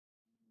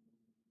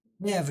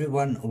Hey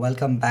everyone,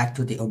 welcome back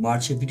to the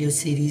Omarchy video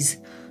series.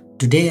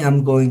 Today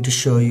I'm going to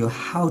show you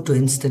how to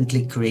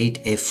instantly create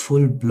a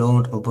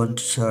full-blown Ubuntu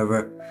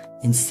server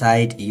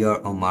inside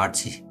your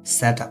Omarchy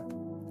setup.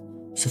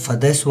 So for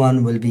this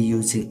one, we'll be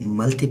using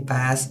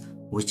Multipass,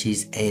 which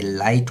is a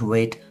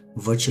lightweight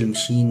virtual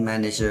machine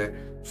manager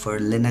for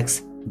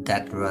Linux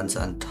that runs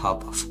on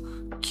top of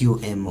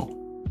QEMU.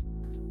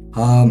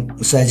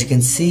 So as you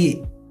can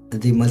see,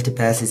 the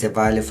Multipass is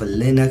available for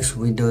Linux,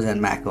 Windows and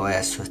Mac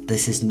OS. So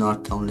this is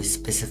not only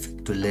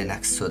specific to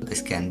Linux, so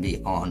this can be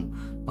on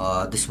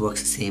this works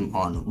the same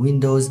on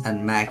Windows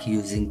and Mac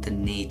using the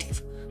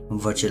native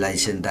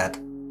virtualization that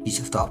each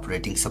of the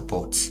operating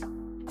supports.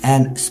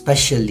 And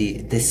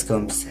especially this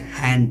comes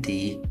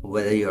handy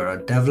whether you're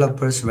a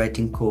developers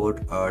writing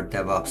code or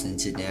DevOps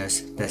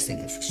engineers testing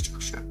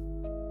infrastructure.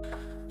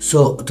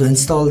 So to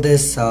install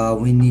this,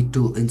 we need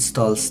to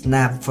install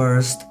Snap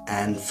first,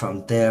 and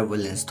from there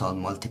we'll install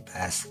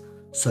Multipass.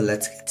 So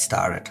let's get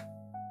started.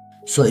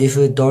 So if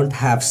you don't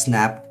have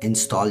Snap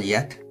installed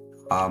yet,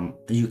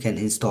 you can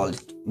install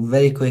it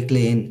very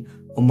quickly in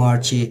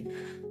Omarchy.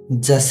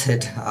 Just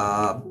hit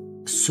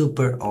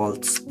Super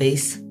Alt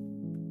Space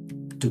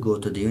to go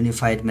to the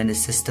Unified Managed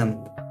System,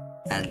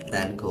 and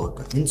then go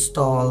to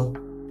Install,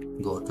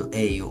 go to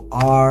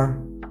AUR,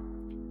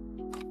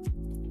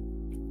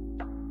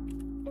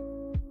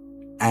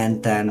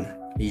 and then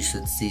you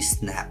should see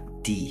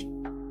snapd.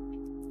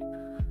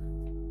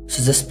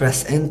 So just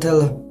press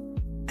enter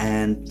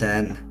and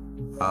then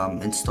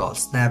install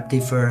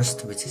snapd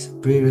first, which is a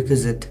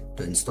prerequisite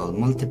to install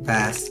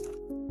Multipass.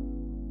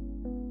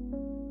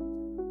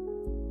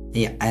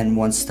 Yeah, and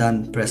once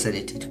done, press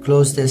edit to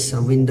close this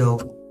window,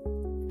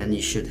 and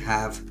you should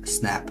have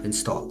Snap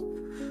installed.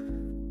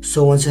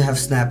 So once you have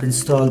Snap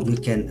installed, you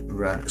can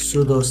run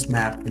sudo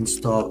snap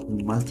install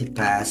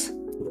Multipass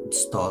to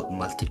install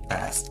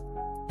Multipass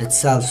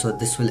itself. So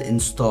this will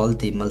install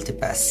the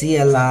Multipass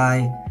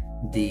CLI,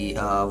 the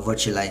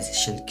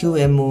virtualization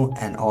QEMU,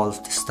 and all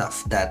of the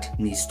stuff that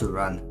needs to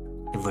run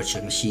a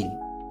virtual machine.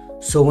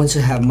 So once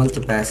you have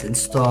Multipass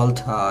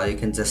installed, you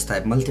can just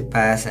type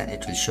Multipass and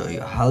it will show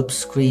you a help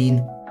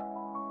screen,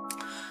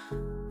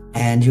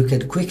 and you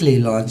can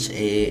quickly launch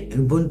a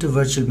Ubuntu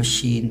virtual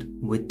machine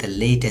with the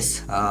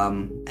latest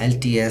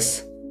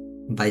LTS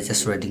by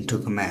just running two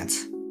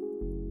commands,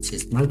 which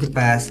is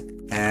Multipass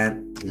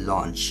and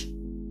launch.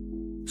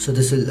 So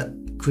this will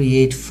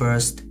create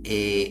first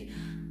a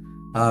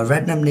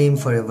random name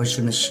for a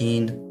virtual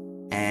machine,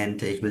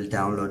 and it will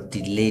download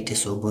the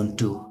latest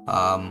Ubuntu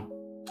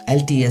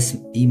LTS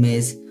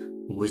image,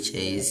 which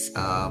is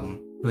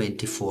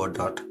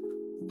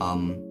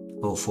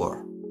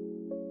 24.04,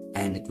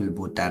 and it will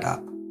boot that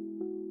up.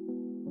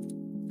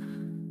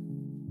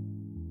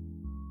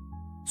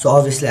 So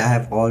obviously I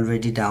have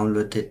already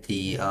downloaded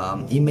the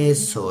image,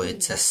 so it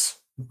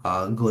just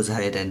goes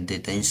ahead and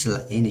did the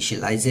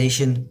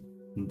initialization.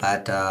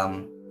 But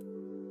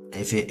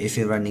if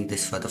you're running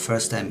this for the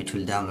first time, it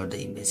will download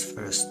the image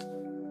first,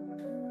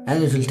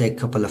 and it will take a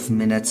couple of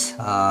minutes.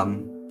 Yeah,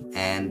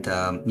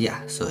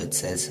 so it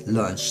says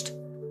launched.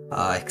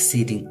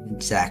 Exceeding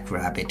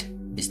Jackrabbit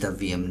is the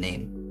VM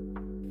name.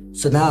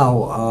 So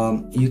now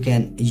you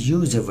can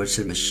use a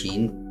virtual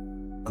machine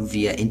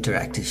via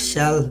interactive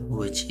shell,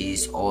 which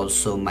is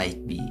also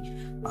might be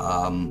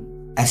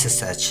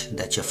SSH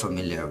that you're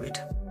familiar with.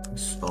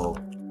 So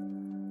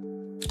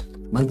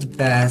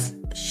Multipass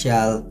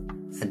shell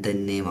and the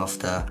name of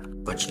the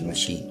virtual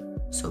machine,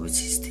 so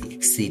which is the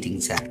Exceeding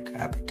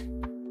Jackrabbit,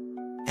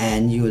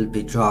 and you will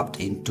be dropped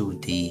into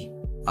the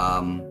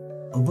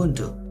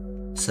Ubuntu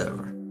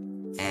server,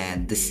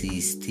 and this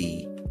is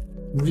the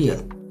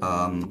real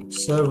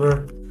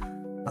server,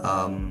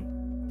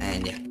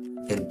 and yeah,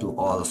 you can do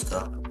all of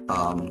the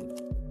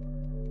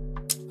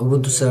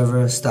Ubuntu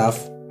server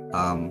stuff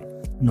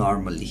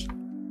normally.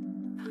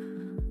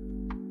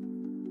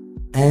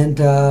 And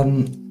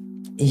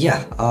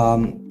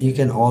you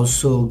can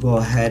also go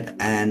ahead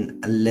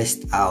and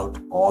list out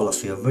all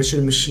of your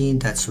virtual machine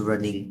that's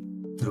running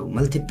through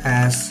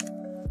Multipass.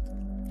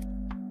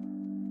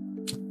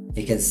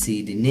 You can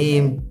see the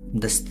name,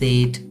 the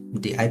state,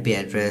 the IP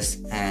address,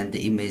 and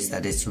the image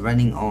that it's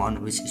running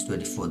on, which is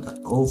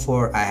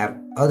 24.04. I have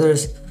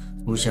others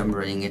which I'm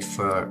running it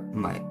for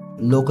my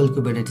local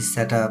Kubernetes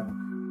setup,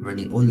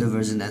 running older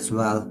version as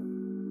well.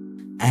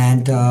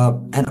 And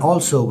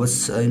also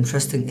what's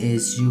interesting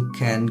is you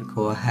can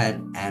go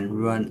ahead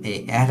and run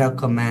a ad hoc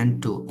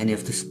command to any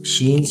of these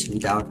machines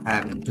without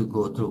having to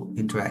go through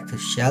interactive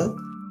shell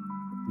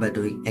by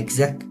doing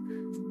exec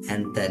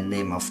and then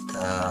name of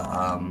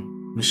the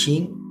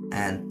machine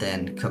and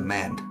then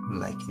command.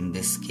 Like in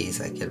this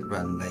case, I can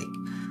run like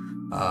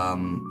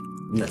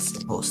let's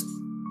suppose,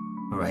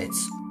 right?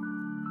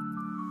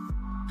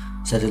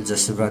 So it'll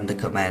just run the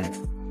command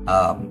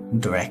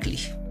directly.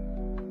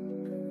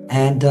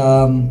 And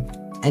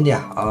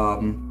yeah,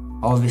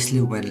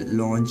 obviously when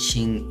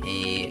launching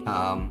a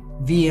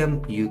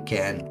VM, you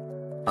can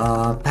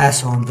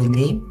pass on the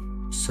name.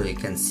 So you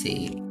can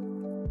say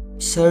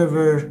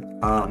server,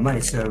 my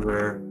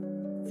server,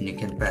 and you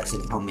can pass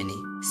in how many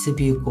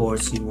CPU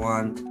cores you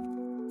want,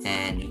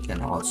 and you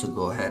can also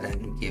go ahead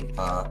and give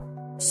a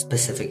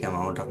specific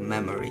amount of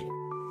memory.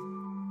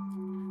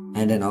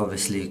 And then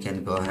obviously you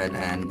can go ahead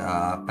and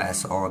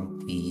pass on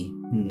the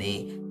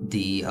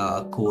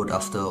code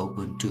of the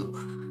Ubuntu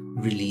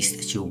release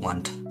that you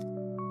want,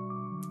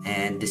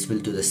 and this will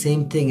do the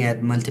same thing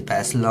at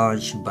Multipass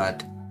launch,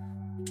 but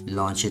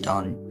launch it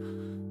on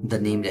the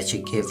name that you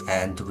give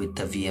and with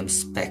the VM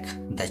spec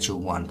that you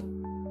want.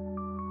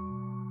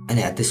 And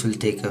yeah, this will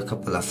take a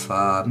couple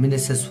of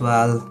minutes as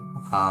well,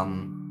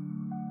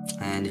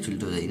 and it will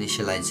do the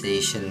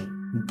initialization,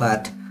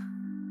 but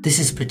this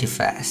is pretty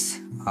fast.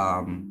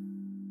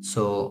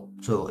 So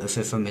if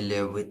you're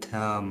familiar with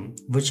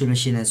virtual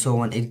machine and so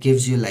on, it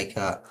gives you like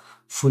a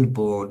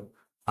full-blown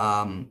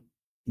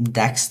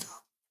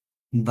desktop,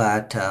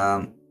 but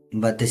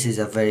this is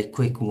a very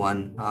quick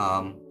one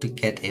to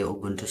get a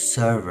Ubuntu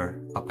server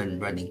up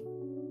and running.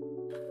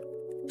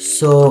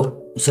 So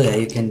yeah,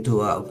 you can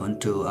do a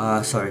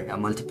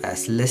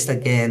Multipass list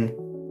again,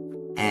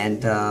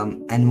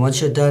 and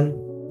once you're done,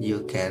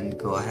 you can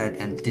go ahead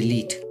and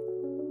delete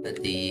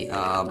the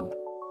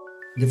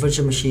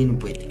virtual machine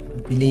with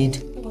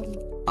delete.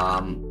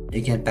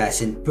 You can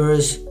pass in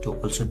purge to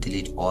also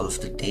delete all of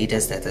the data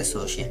that's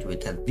associated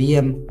with that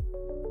VM,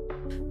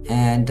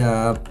 and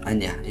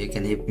yeah, you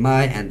can hit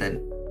my, and then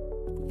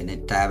you can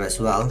hit tab as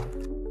well,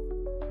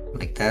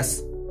 like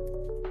this,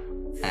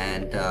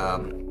 and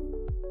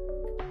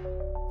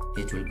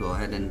it will go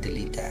ahead and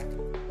delete that.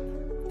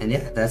 And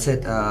yeah, that's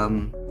it.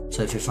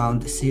 So if you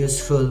found this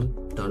useful,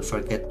 don't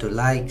forget to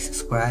like,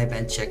 subscribe,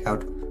 and check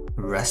out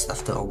rest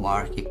of the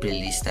Omarchy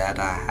playlist that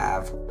I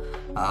have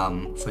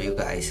for you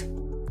guys.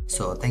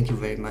 So thank you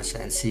very much,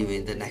 and see you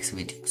in the next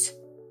videos.